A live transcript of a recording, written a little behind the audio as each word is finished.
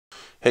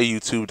Hey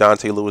YouTube,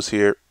 Dante Lewis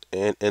here,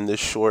 and in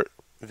this short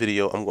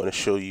video I'm going to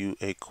show you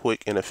a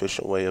quick and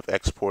efficient way of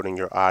exporting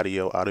your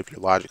audio out of your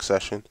Logic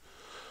session.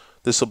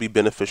 This will be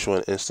beneficial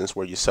in an instance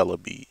where you sell a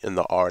beat and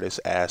the artist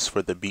asks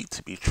for the beat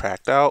to be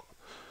tracked out.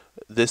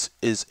 This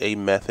is a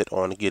method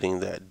on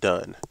getting that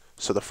done.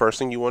 So the first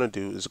thing you want to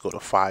do is go to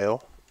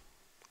File,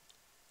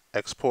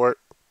 Export,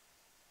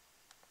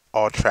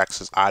 All Tracks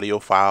as Audio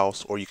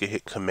Files, or you can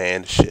hit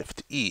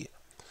Command-Shift-E.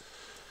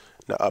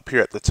 Now up here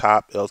at the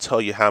top, it'll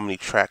tell you how many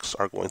tracks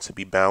are going to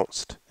be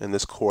bounced, and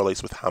this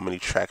correlates with how many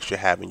tracks you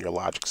have in your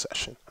Logic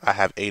session. I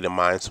have 8 in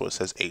mine, so it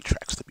says 8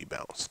 tracks to be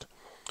bounced.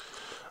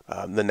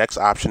 The next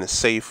option is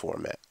Save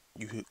Format.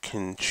 You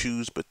can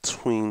choose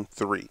between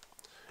 3: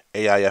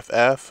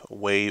 AIFF,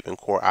 WAV, and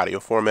Core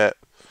Audio Format,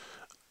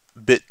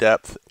 bit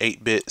depth,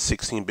 8-bit,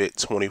 16-bit,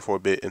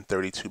 24-bit, and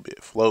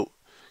 32-bit float.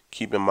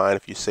 Keep in mind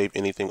if you save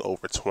anything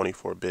over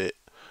 24-bit,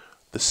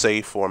 the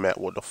save format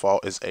will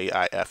default as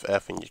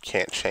AIFF and you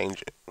can't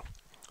change it.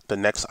 The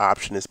next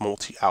option is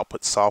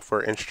multi-output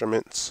software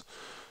instruments.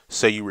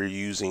 Say you were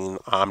using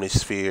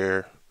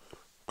Omnisphere,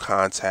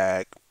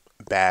 Kontakt,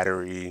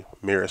 Battery,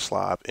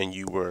 Miroslav, and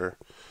you were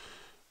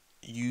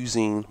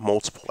using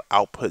multiple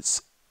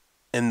outputs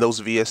in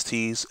those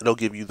VSTs. It'll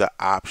give you the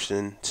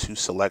option to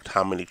select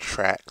how many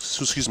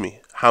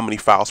how many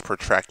files per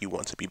track you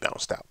want to be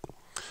bounced out.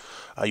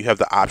 You have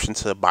the option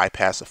to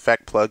bypass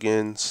effect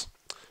plugins,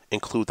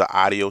 include the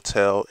audio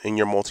tail in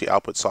your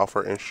multi-output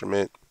software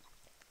instrument,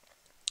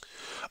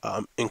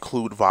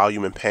 include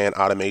volume and pan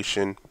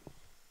automation,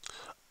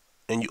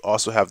 and you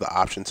also have the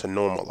option to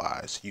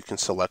normalize. You can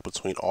select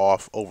between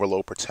off,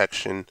 overload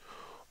protection,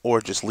 or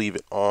just leave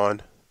it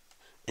on,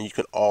 and you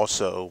can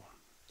also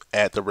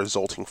add the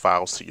resulting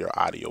files to your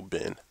audio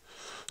bin.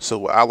 So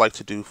what I like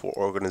to do for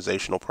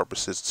organizational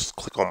purposes is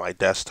click on my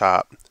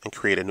desktop and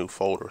create a new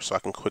folder so I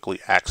can quickly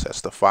access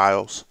the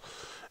files.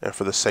 And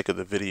for the sake of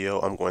the video,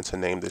 I'm going to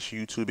name this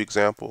YouTube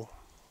example.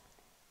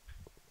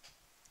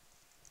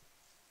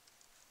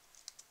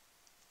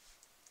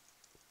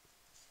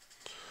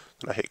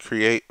 Then I hit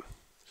create,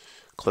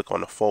 click on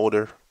the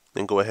folder,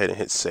 then go ahead and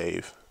hit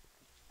save.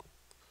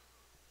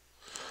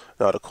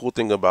 Now the cool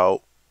thing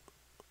about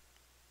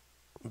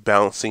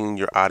bouncing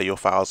your audio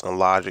files in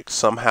Logic,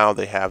 somehow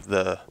they have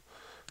the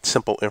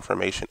tempo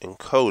information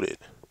encoded.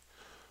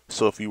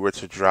 So if you were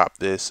to drop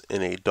this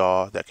in a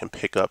DAW that can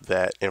pick up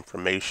that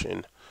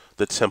information,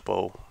 the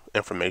tempo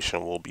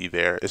information will be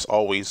there. It's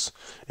always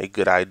a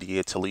good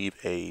idea to leave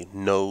a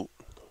note,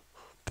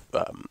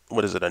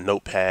 a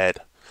notepad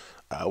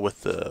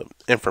with the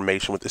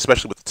information,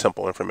 especially with the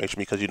tempo information,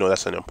 because you know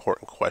that's an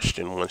important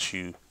question once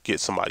you get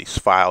somebody's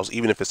files,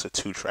 even if it's a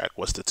 2-track,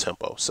 what's the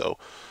tempo? So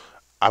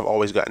I've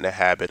always gotten the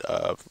habit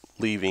of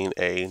leaving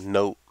a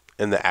note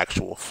in the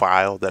actual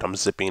file that I'm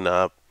zipping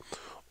up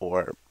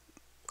or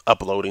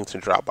uploading to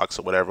Dropbox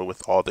or whatever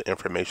with all the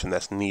information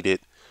that's needed,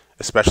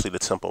 especially the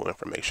tempo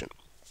information.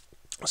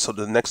 So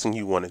the next thing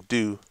you want to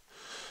do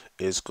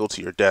is go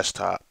to your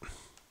desktop,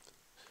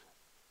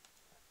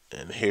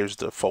 and here's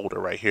the folder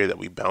right here that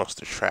we bounced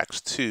the tracks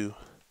to,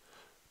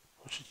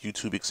 which is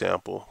YouTube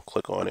example.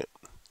 Click on it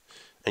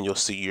and you'll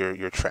see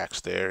your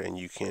tracks there, and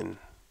you can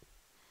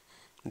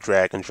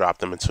drag and drop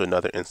them into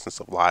another instance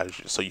of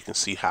Logic so you can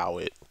see how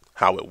it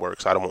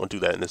works. I don't want to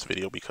do that in this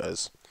video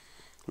because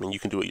you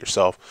can do it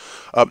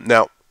yourself.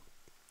 Now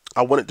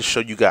I wanted to show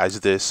you guys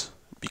this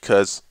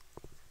because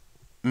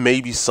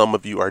maybe some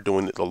of you are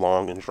doing it the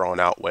long and drawn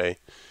out way,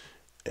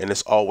 and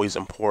it's always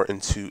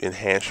important to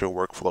enhance your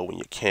workflow when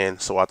you can.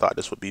 So I thought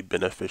this would be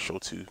beneficial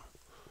to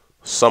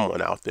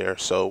someone out there.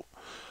 So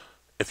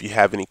if you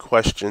have any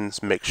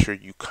questions, make sure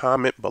you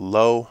comment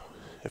below.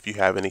 If you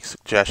have any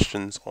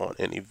suggestions on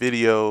any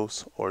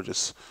videos or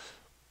just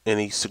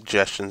any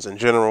suggestions in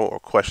general or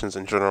questions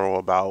in general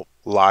about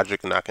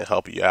Logic and I can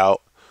help you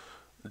out,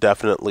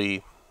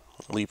 definitely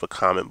leave a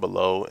comment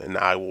below and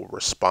I will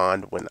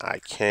respond when I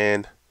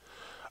can.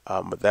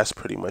 But that's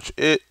pretty much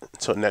it.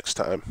 Until next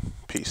time,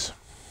 peace.